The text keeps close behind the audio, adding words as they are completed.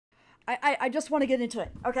I just want to get into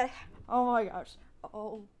it, okay? Oh my gosh.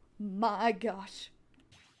 Oh my gosh.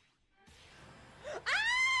 Ah!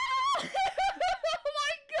 Oh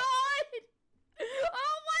my god!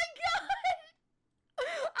 Oh my god!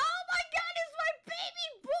 Oh my god, it's my baby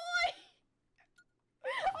boy!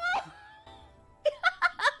 Oh.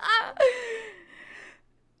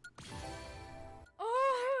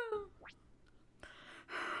 Oh.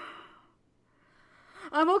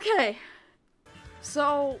 I'm okay.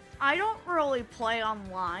 So, I don't really play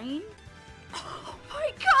online. Oh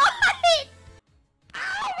my god!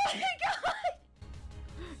 Oh my god!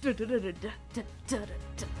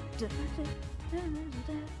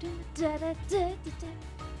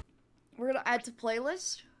 We're gonna add to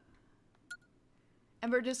playlist.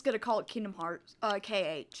 And we're just gonna call it Kingdom Hearts,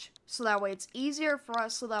 KH. So that way it's easier for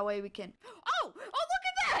us, so that way we can... Oh! Oh, look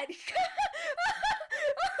at that!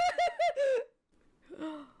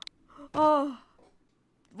 Oh.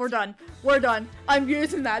 We're done. We're done. I'm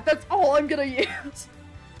using that. That's all I'm gonna use.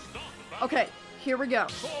 Okay, here we go.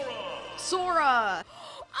 Sora!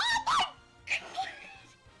 Oh my god!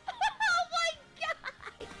 Oh my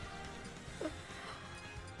god!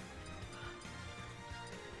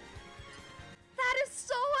 That is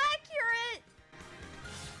so accurate!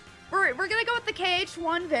 We're gonna go with the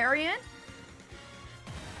KH1 variant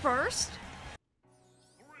first.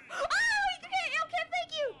 Okay,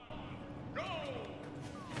 thank you!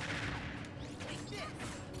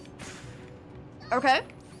 Okay.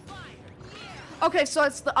 Okay, so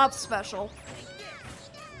it's the up special.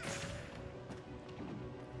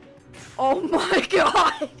 Oh my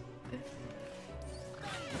god!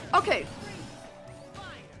 Okay.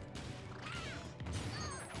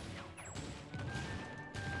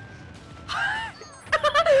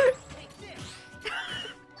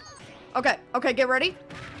 Okay, get ready.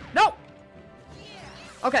 No!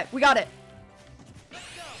 Okay, we got it.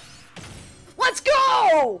 Let's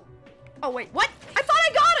go! Oh wait, what? I thought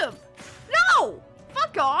I got him! No!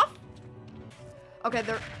 Fuck off! Okay,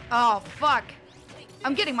 there. Oh, fuck.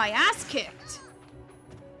 I'm getting my ass kicked.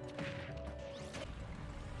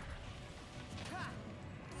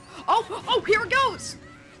 Oh, here it goes!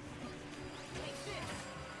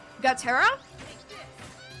 Got Terra?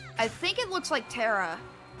 I think it looks like Terra.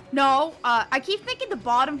 No, I keep thinking the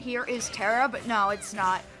bottom here is Terra, but no, it's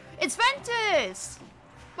not. It's Ventus!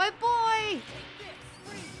 My boy!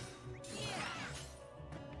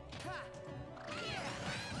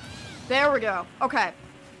 There we go. Okay.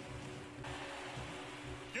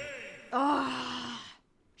 Ah,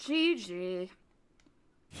 GG.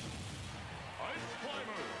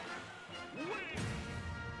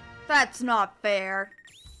 That's not fair.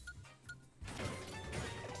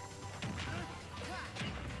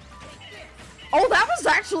 Oh, that was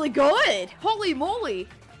actually good. Holy moly.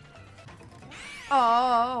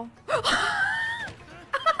 Oh.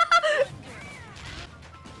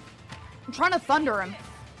 I'm trying to thunder him.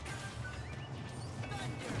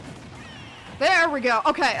 There we go.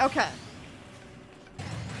 Okay.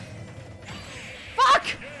 Fuck!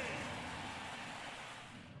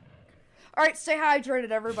 Alright, stay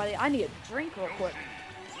hydrated, everybody. I need a drink real quick.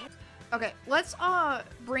 Okay, let's,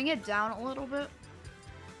 bring it down a little bit.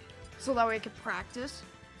 So that way I can practice.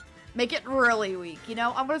 Make it really weak, you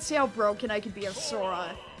know? I'm gonna see how broken I can be as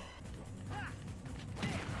Sora.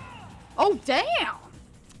 Oh, damn!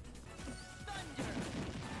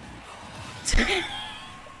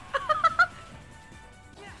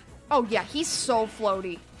 Oh, yeah, he's so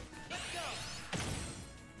floaty.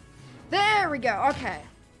 There we go, okay.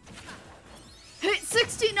 Hit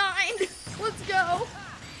 69! Let's go!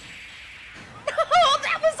 Oh,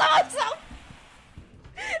 that was awesome!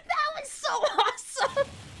 That was so awesome!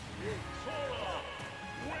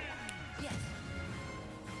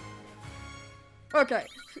 Okay.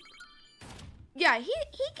 Yeah, he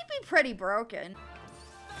can be pretty broken.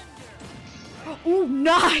 Oh,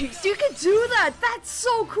 nice! You can do that! That's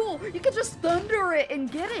so cool! You can just thunder it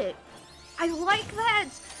and get it! I like that!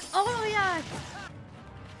 Oh, yeah!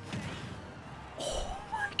 Oh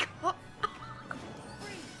my god!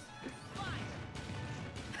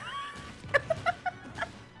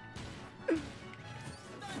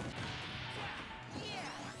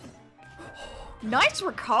 Nice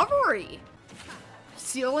recovery!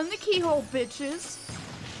 Sealing the keyhole, bitches!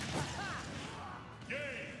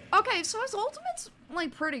 Okay, so his ultimate's,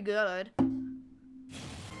 like, pretty good. Oh,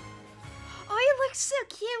 he looks so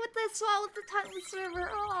cute with that swallow with the Titan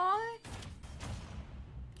server.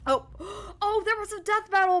 Aww. Oh, there was a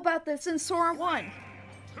death battle about this in Sora 1.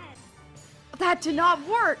 That did not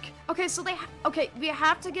work. Okay, so we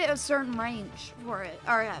have to get a certain range for it.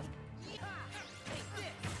 Alright.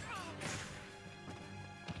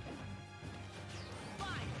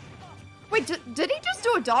 Wait, did he just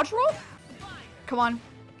do a dodge roll? Come on.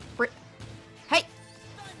 Hey!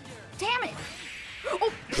 Damn it!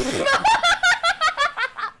 Oh!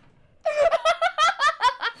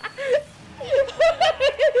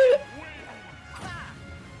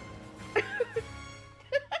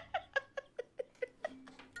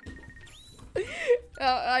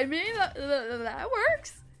 I mean, that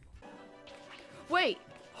works. Wait.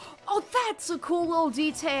 Oh, that's a cool little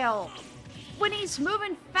detail. When he's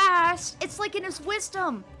moving fast, it's like in his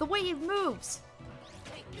wisdom, the way he moves.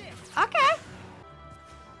 Okay.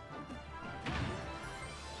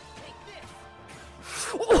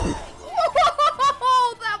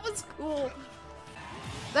 Oh, that was cool.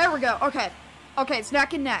 There we go. Okay. Okay, it's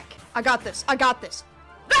neck and neck. I got this. I got this.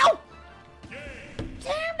 No!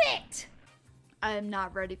 Damn it! I am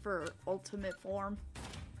not ready for ultimate form.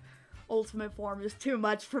 Ultimate form is too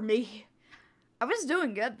much for me. I was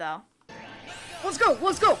doing good, though. Let's go!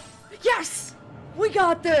 Let's go! Yes! We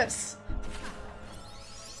got this!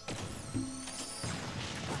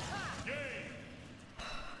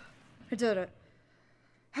 I did it.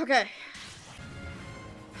 Okay.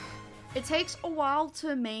 It takes a while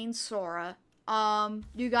to main Sora.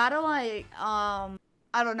 You gotta, like, I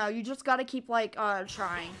don't know, you just gotta keep, like,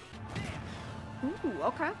 trying. Ooh,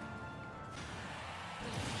 okay.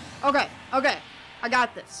 Okay, okay. I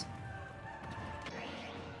got this.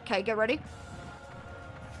 Okay, get ready.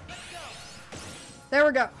 There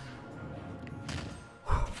we go.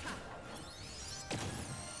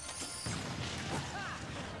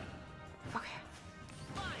 Okay.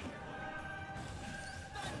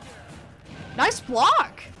 Nice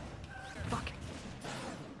block. Fuck.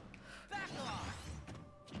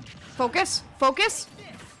 Focus, focus.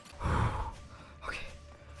 Okay.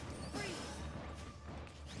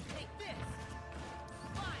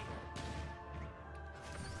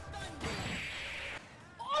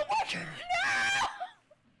 Oh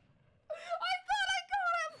my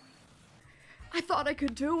god! I thought I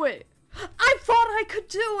could do it. I thought I could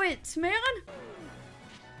do it, man.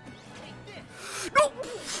 No,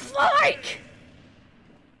 like.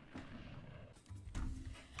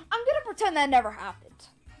 I'm gonna pretend that never happened.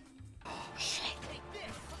 Oh shit!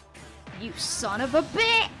 You son of a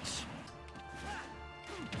bitch!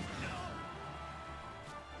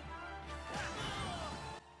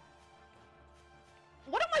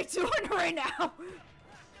 What am I doing right now? What am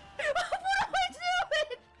I doing?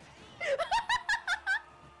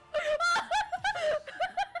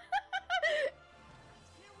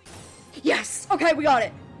 Yes! Okay, we got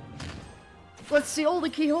it. Let's seal the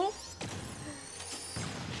keyhole.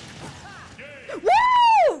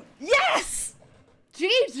 Woo! Yes!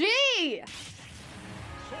 GG!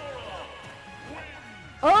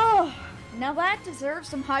 Oh, now that deserves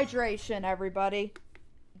some hydration, everybody.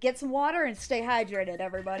 Get some water and stay hydrated,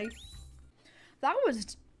 everybody. That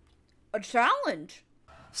was a challenge.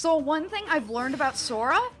 So one thing I've learned about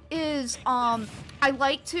Sora is, I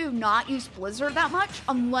like to not use Blizzard that much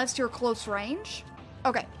unless you're close range.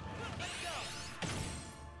 Okay.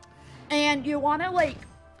 And you want to, like,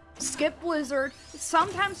 skip Blizzard,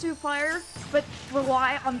 sometimes do Fire, but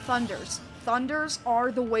rely on Thunders. Thunders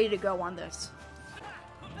are the way to go on this.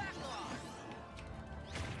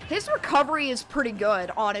 His recovery is pretty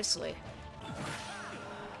good, honestly.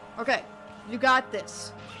 Okay, you got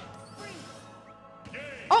this.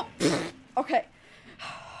 Oh! Okay.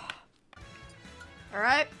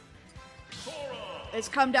 Alright. It's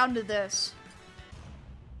come down to this.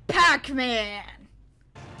 Pac-Man!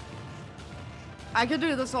 I could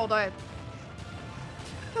do this all day.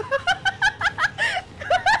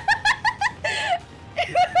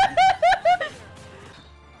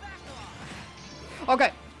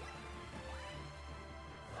 Okay.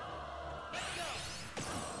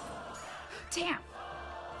 Damn.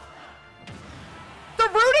 They're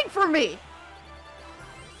rooting for me.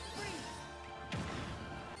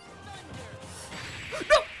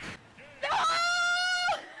 No. No.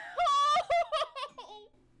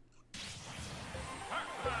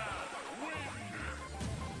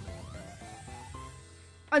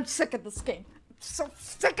 I'm sick of this game. I'm so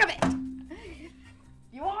sick of it.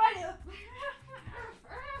 You want it?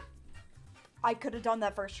 I could have done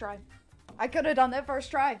that first try. I could have done that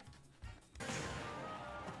first try.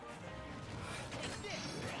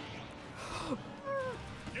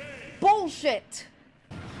 Bullshit.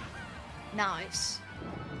 Nice.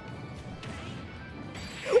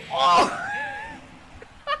 Oh!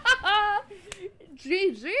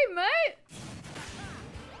 GG, mate.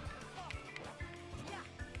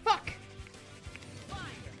 Fuck.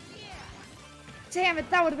 Damn it,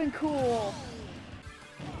 that would have been cool.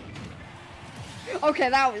 Okay,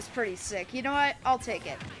 that was pretty sick. You know what? I'll take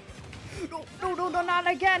it. No, no, no, no, not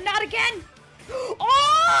again, not again!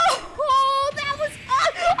 Oh, that was...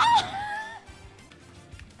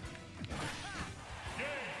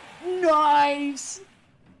 Nice!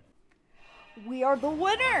 We are the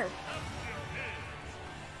winner!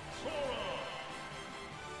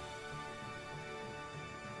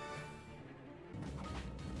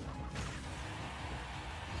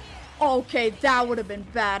 Okay, that would have been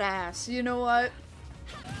badass. You know what?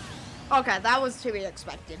 Okay, that was to be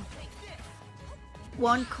expected.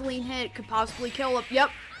 One clean hit could possibly kill him. Yep.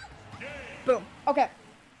 Boom. Okay.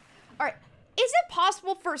 Alright. Is it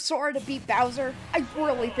possible for Sora to beat Bowser? I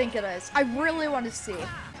really think it is. I really want to see.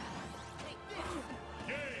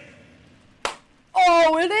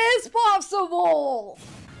 Oh, it is possible!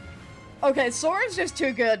 Okay, Sora's just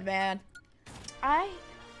too good, man.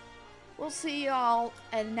 We'll see y'all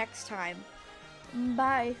next time.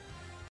 Bye.